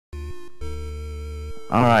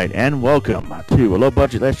Alright, and welcome to a low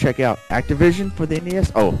budget. Let's check out Activision for the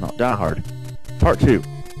NES. Oh, no, Die Hard. Part 2.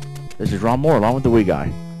 This is Ron Moore along with the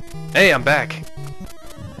Wiiguy. Hey, I'm back.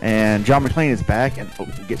 And John McClane is back and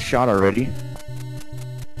gets shot already.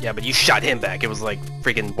 Yeah, but you shot him back. It was like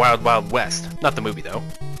freaking Wild Wild West. Not the movie, though.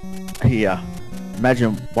 Yeah.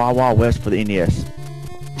 Imagine Wild Wild West for the NES.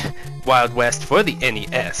 Wild West for the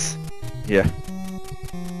NES. Yeah.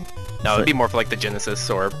 No, it'd be more for like the Genesis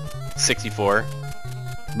or 64.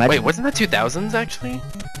 Imagine, wait, wasn't that 2000s actually?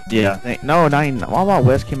 Yeah, I think, no, Wild Wild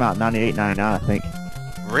West came out in 98, 99, I think.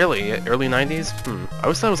 Really? Early 90s? I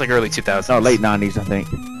always thought it was like early 2000s. No, late 90s, I think.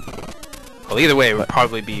 Well, either way, it would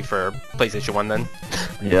probably be for PlayStation 1 then.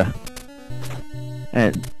 Yeah.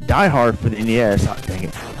 And Die Hard for the NES, oh, dang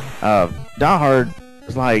it. Die Hard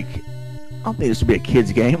is like, I don't think this would be a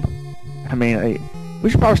kid's game. I mean, we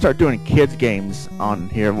should probably start doing kids games on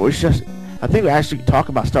here. We should just, I think we actually talk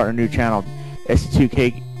about starting a new channel,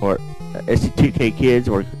 SC2K or SC2K Kids,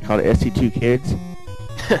 or call it SC2 Kids.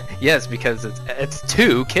 Yes, because it's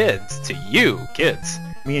two kids to you kids.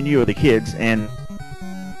 Me and you are the kids, and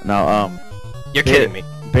no, you're kidding me.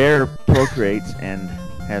 Bear procreates and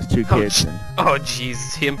has 2 kids. Oh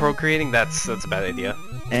jeez, him procreating? That's a bad idea.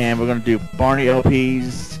 And we're gonna do Barney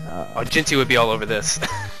LPs. Oh, Jinty would be all over this.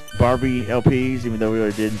 Barbie LPs, even though we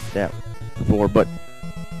already did that before, but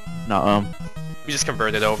no, we just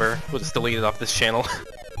converted over. We'll just delete it off this channel.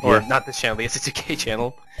 Or yeah. not this channel, the SC2K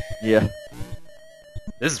channel. Yeah.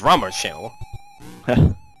 This is Ramar's channel.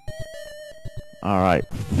 Alright,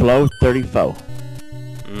 Flow 34.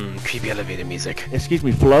 Creepy elevator music. Excuse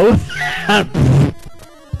me, Flow?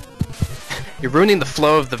 You're ruining the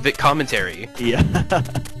flow of the commentary. Yeah.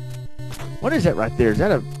 What is that right there? Is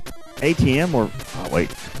that a ATM or... Oh, wait.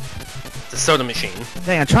 It's a soda machine.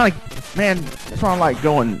 Dang, I'm trying to... Man, that's why I like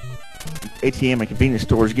going ATM and convenience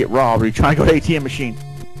stores, get robbed, or you trying to go to ATM machine.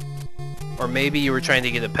 Or maybe you were trying to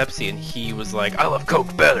get a Pepsi and he was like, I love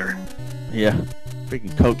Coke better. Yeah.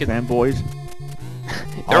 Freaking Coke fanboys.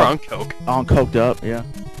 They're on Coke. On coked up, yeah.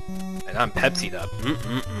 And I'm Pepsi'd up.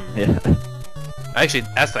 Yeah. I actually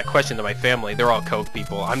asked that question to my family. They're all Coke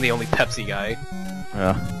people. I'm the only Pepsi guy.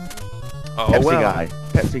 Yeah. Oh, Pepsi well. guy.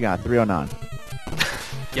 Pepsi guy 309.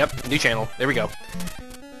 Yep, new channel. There we go.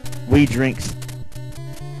 We drinks.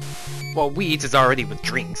 Well, we eat is already with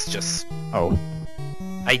drinks, just... Oh.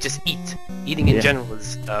 I just eat. Eating in general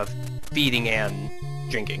is feeding and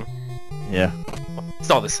drinking. Yeah. It's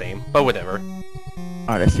all the same, but whatever.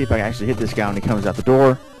 Alright, let's see if I can actually hit this guy when he comes out the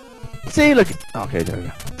door. See, look. Okay, there we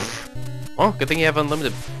go. Well, good thing you have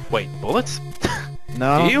unlimited... Wait, bullets?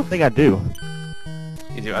 No, do you? I think I do.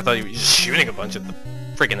 You do? I thought you were just shooting a bunch at the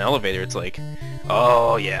freaking elevator. It's like,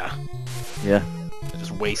 oh yeah. Yeah. I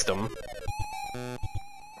just waste them.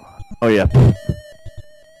 Oh, yeah.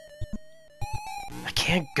 I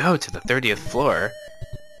can't go to the 30th floor.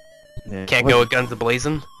 Yeah. Can't go with guns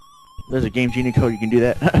a-blazing? There's a Game Genie code, you can do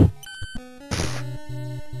that.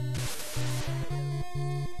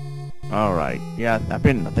 Alright. Yeah, I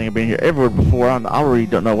think I've been here everywhere before. I really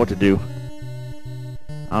don't know what to do.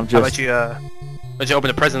 I'm just... How about you open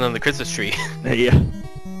a present on the Christmas tree? Yeah.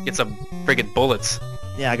 Get some friggin' bullets.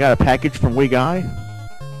 Yeah, I got a package from Wiiguy.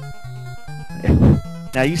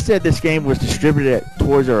 Now, you said this game was distributed at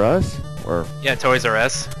Toys R Us? Or... Yeah, Toys R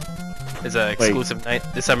Us. It's a exclusive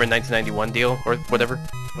December 1991 deal, or whatever.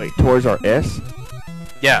 Wait, Toys R Us?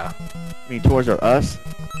 Yeah. You mean Toys R Us?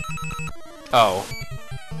 Oh.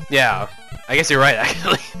 Yeah. I guess you're right,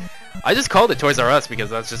 actually. I just called it Toys R Us because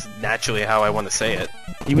that's just naturally how I want to say it.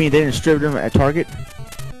 You mean they didn't distribute them at Target?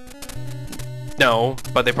 No,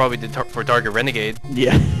 but they probably did for Target Renegade.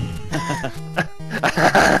 Yeah.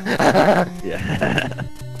 Yeah.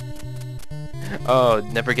 Oh, it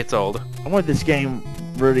never gets old. I want this game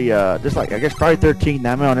really, just like, I guess Friday 13th,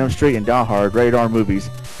 Nightmare on Elm Street, and Die Hard, rated R movies.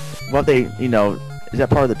 What they, you know, is that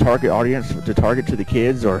part of the target audience, to target to the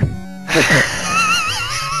kids, or?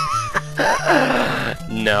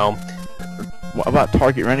 No. What about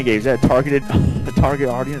Target Renegade? Is that targeted, the target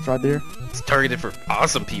audience right there? It's targeted for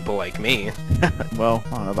awesome people like me. Well, I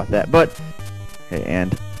don't know about that, but, okay,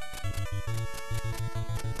 and...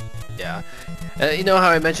 Yeah. You know how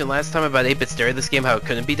I mentioned last time about 8-bit stereo this game, how it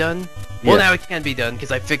couldn't be done? Well, now it can be done,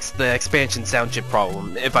 because I fixed the expansion sound chip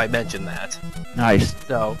problem, if I mentioned that. Nice.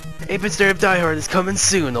 So, 8-bit stereo of Die Hard is coming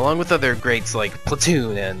soon, along with other greats like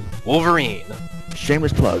Platoon and Wolverine.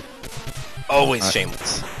 Shameless plug. Always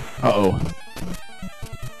shameless. Uh-oh.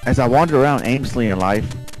 As I wander around aimlessly in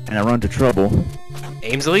life, and I run into trouble...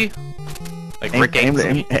 Aimsley? Like Rick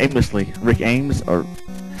Aimsley? Aimlessly. Rick Ames, or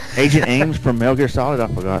Agent Ames from Metal Gear Solid, I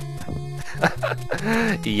forgot.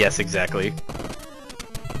 Yes, exactly.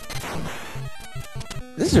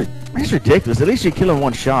 It's ridiculous. At least you kill him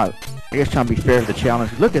one shot. I guess trying to be fair to the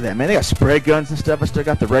challenge. Look at that, man. They got spread guns and stuff. I still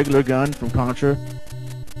got the regular gun from Contra.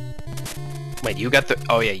 Wait, you got the...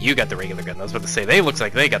 Oh yeah, you got the regular gun. I was about to say, they looks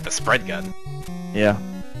like they got the spread gun. Yeah.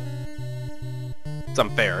 It's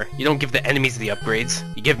unfair. You don't give the enemies the upgrades.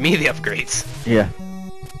 You give me the upgrades. Yeah.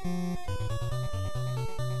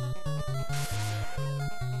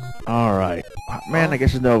 Alright. Man, I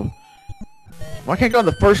guess there's no... Why can't I go on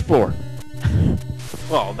the first floor?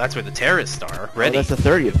 Well, that's where the terrorists are. Oh, Ready. that's the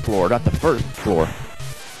 30th floor, not the first floor.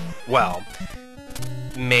 Well,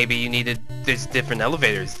 maybe you needed... There's different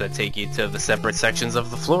elevators that take you to the separate sections of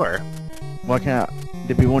the floor. Why can't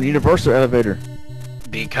there be one universal elevator?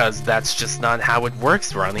 Because that's just not how it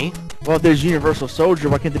works, Ronnie. Well, if there's Universal Soldier,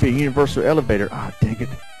 why can't there be a universal elevator? Ah, dang it.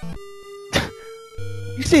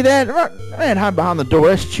 You see that? Man, hide behind the door.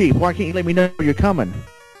 That's cheap. Why can't you let me know you're coming?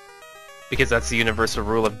 Because that's the universal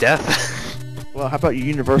rule of death. Well, how about you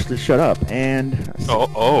universally shut up and...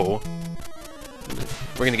 Oh.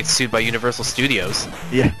 We're gonna get sued by Universal Studios.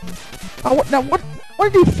 Yeah. Oh, now what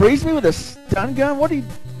did he freeze me with a stun gun? What did he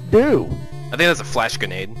do? I think that's a flash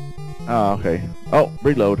grenade. Oh, okay. Oh,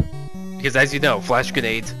 reload. Because as you know, flash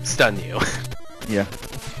grenades stun you. Yeah.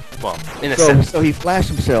 Well, in a sense. So he flashed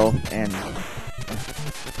himself and...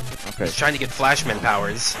 Okay. He's trying to get flashman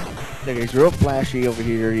powers. Look, he's real flashy over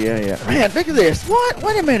here. Yeah. Man, look at this. What?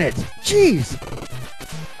 Wait a minute. Jeez.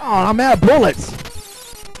 Oh, I'm out of bullets.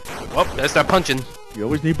 Well, better start punching. You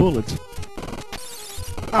always need bullets.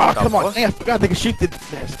 Oh, come on. Dang, I forgot they can shoot that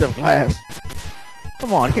stuff glass.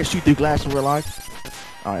 Come on, you can't shoot through glass in real life.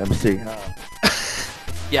 Alright, let me see.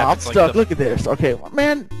 Yeah, I'm stuck. Look at this. Okay, well,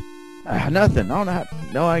 man. Nothing. I don't know how...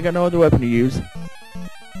 No, I ain't got no other weapon to use.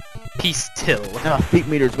 Peace till. Feet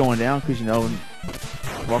meter's going down because, you know,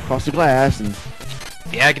 walk across the glass and...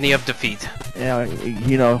 The agony of defeat. Yeah,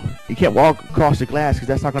 you know, you can't walk across the glass because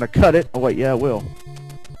that's not going to cut it. Oh, wait, yeah, it will.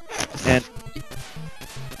 And...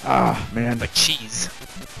 man. Like cheese.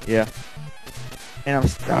 Yeah. And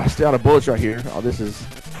I'm still out of bullets right here. Oh, this is...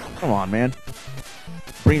 Come on, man.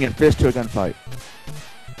 Bringing a fist to a gunfight.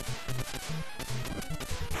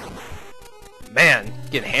 Man,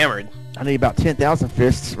 getting hammered. I need about 10,000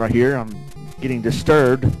 fists right here. I'm getting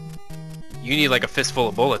disturbed. You need like a fistful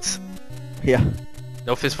of bullets. Yeah.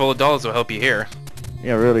 No fistful of dollars will help you here.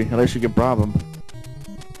 Yeah, really. Unless you can rob them.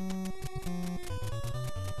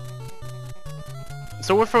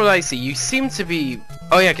 So what from what I see, you seem to be...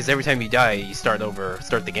 Oh yeah, because every time you die, you start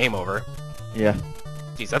the game over. Yeah.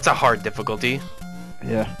 Jeez, that's a hard difficulty.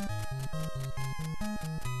 Yeah.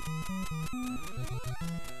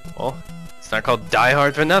 Well, it's not called Die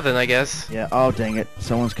Hard for nothing, I guess. Yeah. Oh, dang it.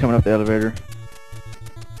 Someone's coming up the elevator.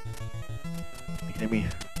 Let me...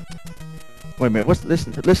 Wait a minute.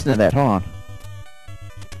 Listen to that. Hold on.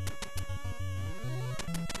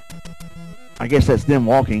 I guess that's them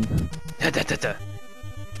walking.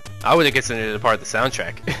 I would have considered it a part of the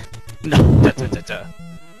soundtrack. No.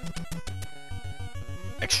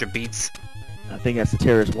 Extra beats. I think that's the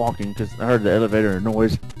terrorists walking because I heard the elevator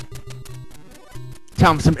noise.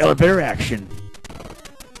 Time for some elevator action.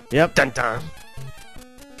 Yep. Dun dun.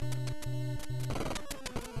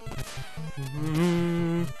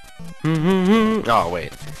 Oh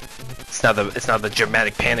wait, it's not the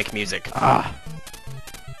dramatic panic music. Ah.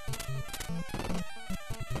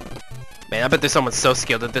 Man, I bet there's someone so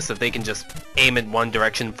skilled at this that they can just aim in one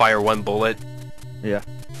direction, fire one bullet. Yeah.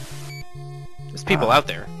 There's people out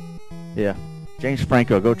there. Yeah. James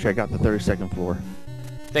Franco, go check out the 32nd floor.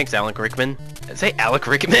 Thanks, Alan Rickman. Did I say Alec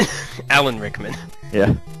Rickman? Alan Rickman.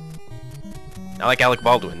 Yeah. Not like Alec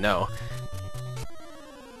Baldwin, no.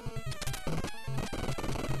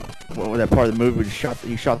 What was that part of the movie where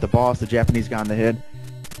he shot the boss, the Japanese guy in the head?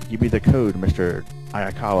 Give me the code, Mr.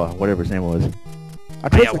 Ayakawa, whatever his name was. I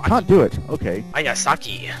can't do it. Okay.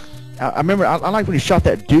 Ayasaki. I remember, I like when he shot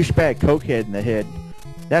that douchebag cokehead in the head.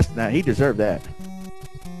 He deserved that.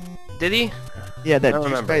 Did he? Yeah, that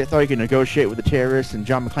douchebag thought he could negotiate with the terrorists, and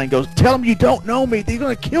John McClane goes, "Tell him you don't know me. They're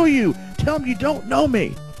gonna kill you. Tell him you don't know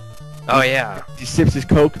me." Oh yeah. He sips his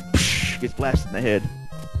coke, psh, gets blasted in the head.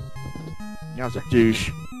 That was a douche.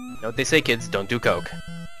 You know what they say, kids? Don't do coke.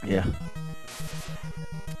 Yeah.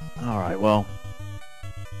 All right. Well,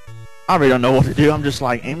 I really don't know what to do. I'm just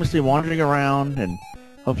like aimlessly wandering around, and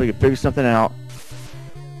hopefully I can figure something out.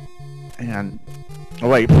 And oh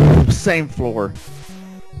wait, same floor.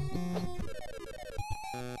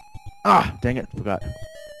 Ah, dang it, forgot.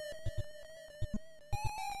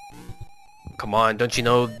 Come on, don't you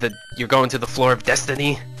know that you're going to the floor of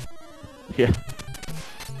destiny? Yeah.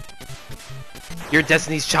 You're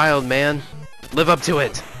Destiny's child, man. Live up to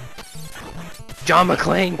it. John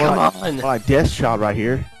McClane, come on! Well, like Death Shot right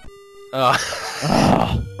here.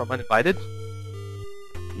 From Uninvited?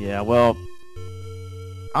 Yeah, well,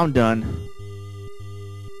 I'm done.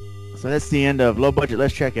 So that's the end of Low Budget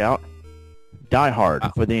Let's Check Out. Die Hard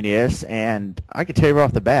for the NES, and I can tell you right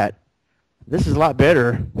off the bat, this is a lot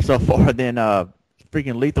better so far than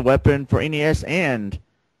freaking Lethal Weapon for NES and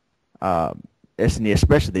SNES,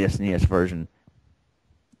 especially the SNES version.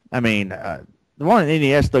 I mean, the one in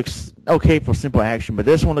NES looks okay for simple action, but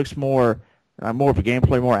this one looks more of a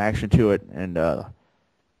gameplay, more action to it, and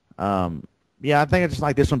yeah, I think I just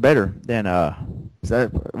like this one better than well,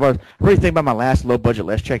 I really think about my last Low Budget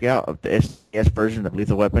Let's Check Out of the SNES version of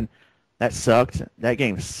Lethal Weapon. That sucked. That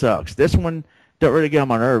game sucks. This one don't really get on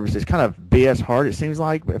my nerves. It's kind of BS hard, it seems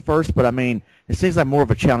like, at first, but I mean, it seems like more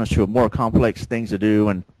of a challenge to it, more complex things to do,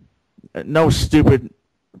 and no stupid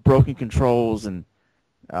broken controls and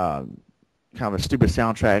kind of a stupid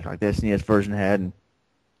soundtrack like the SNES version had, and,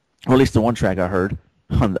 or at least the one track I heard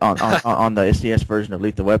on the SNES version of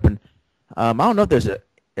Lethal Weapon. I don't know if there's a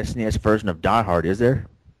SNES version of Die Hard, is there?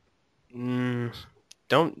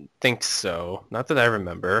 Don't think so. Not that I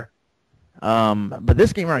remember. But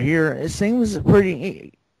this game right here, it seems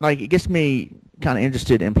pretty, like, it gets me kind of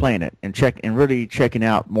interested in playing it and really checking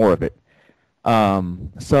out more of it.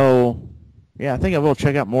 So yeah, I think I will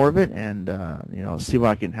check out more of it and see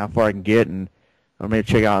how far I can get, and or maybe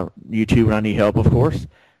check out YouTube when I need help, of course.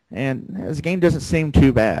 And this game doesn't seem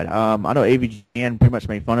too bad. I know AVGN pretty much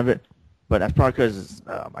made fun of it, but that's probably because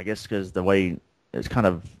I guess because the way it's kind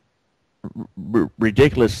of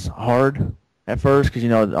ridiculous hard at first,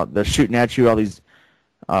 because they're shooting at you, all these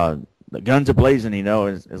the guns are blazing,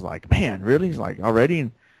 is like, man, really? It's like already,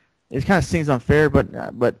 and it kind of seems unfair, but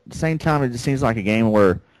at the same time, it just seems like a game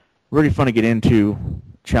where really fun to get into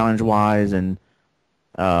challenge wise, and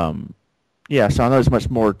yeah, so I know there's much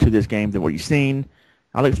more to this game than what you've seen.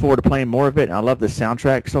 I look forward to playing more of it, and I love the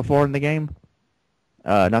soundtrack so far in the game.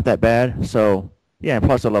 Not that bad. So yeah, and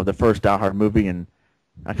plus I love the first Die Hard movie, and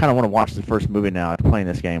I kind of want to watch the first movie now after playing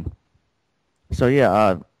this game. So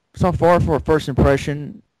yeah, so far for a first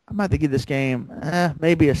impression, I might have to give this game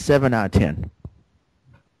maybe a 7 out of 10.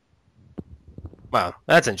 Wow,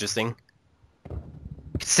 that's interesting.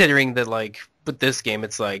 Considering that, like, with this game,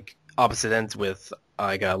 it's like opposite ends with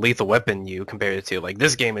like Lethal Weapon. You compare it to, like,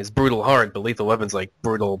 this game is brutal hard, but Lethal Weapon's like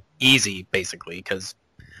brutal easy, basically. Because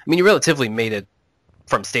I mean, you relatively made it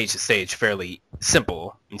from stage to stage fairly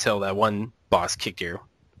simple until that one boss kicked your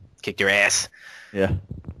ass. Yeah.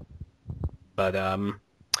 But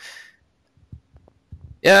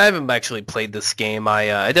yeah, I haven't actually played this game.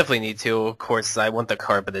 I definitely need to. Of course, I want the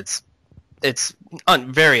card, but it's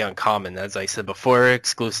very uncommon, as I said before.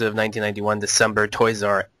 Exclusive 1991 December Toys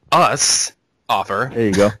R Us offer. There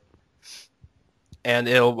you go. And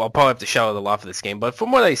I'll probably have to shout out a lot for this game. But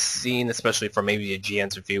from what I've seen, especially from maybe a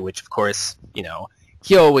GN's review, which of course,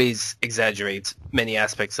 he always exaggerates many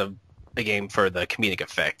aspects of a game for the comedic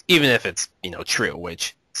effect, even if it's, true,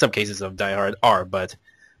 which some cases of Die Hard are. But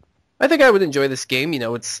I think I would enjoy this game.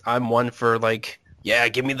 I'm one for, like, yeah,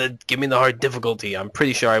 give me the hard difficulty. I'm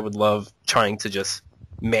pretty sure I would love trying to just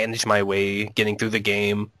manage my way, getting through the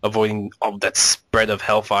game, avoiding all that spread of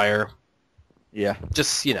hellfire. Yeah.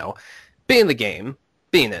 Just, be in the game,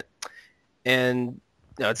 be in it. And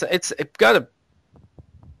it's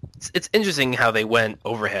interesting how they went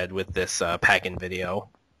overhead with this pack-in video.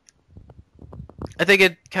 I think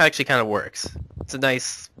it actually kind of works. It's a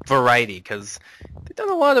nice variety, because they've done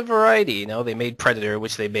a lot of variety. They made Predator,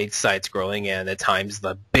 which they made side-scrolling, and at times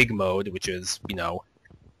the big mode, which is,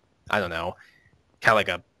 I don't know, kind of like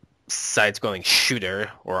a side-scrolling shooter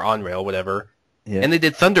or on-rail, whatever. Yeah. And they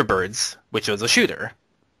did Thunderbirds, which was a shooter.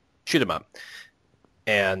 Shoot 'em up.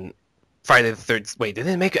 And Friday the 13th... Wait,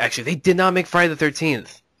 they did not make Friday the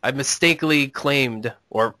 13th. I mistakenly claimed,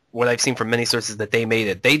 or what I've seen from many sources, that they made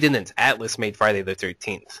it. They didn't. Atlas made Friday the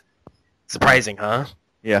 13th. Surprising, huh?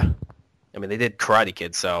 Yeah. I mean, they did Karate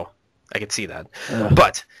Kid, so I could see that.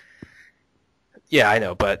 But, yeah, I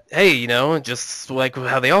know. But, hey, just like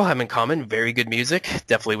how they all have in common, very good music,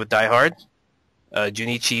 definitely with Die Hard.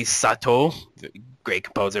 Junichi Sato, great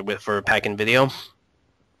composer for pack-in video.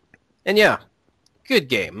 And yeah, good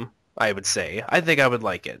game, I would say. I think I would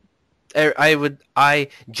like it. I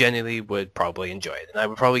genuinely would probably enjoy it, and I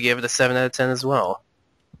would probably give it a 7 out of 10 as well.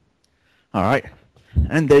 All right.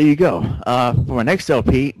 And there you go. For my next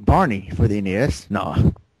LP, Barney for the NES.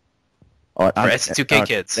 No. For S2K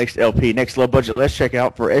Kids. Next LP, next low budget. Let's check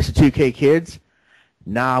out for S2K Kids.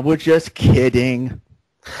 Nah, we're just kidding.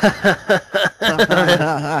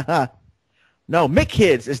 No, Mick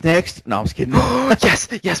Kids is next. No, I was kidding.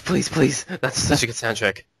 Yes, please. That's such a good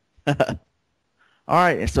soundtrack. All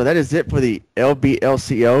right, and so that is it for the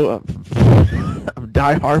LBLCO of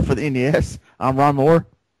Die Hard for the NES. I'm Ron Moore.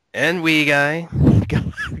 And Wiiguy.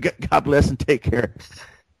 God bless and take care.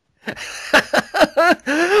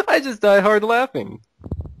 I just die hard laughing.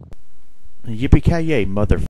 Yippee-ki-yay, mother...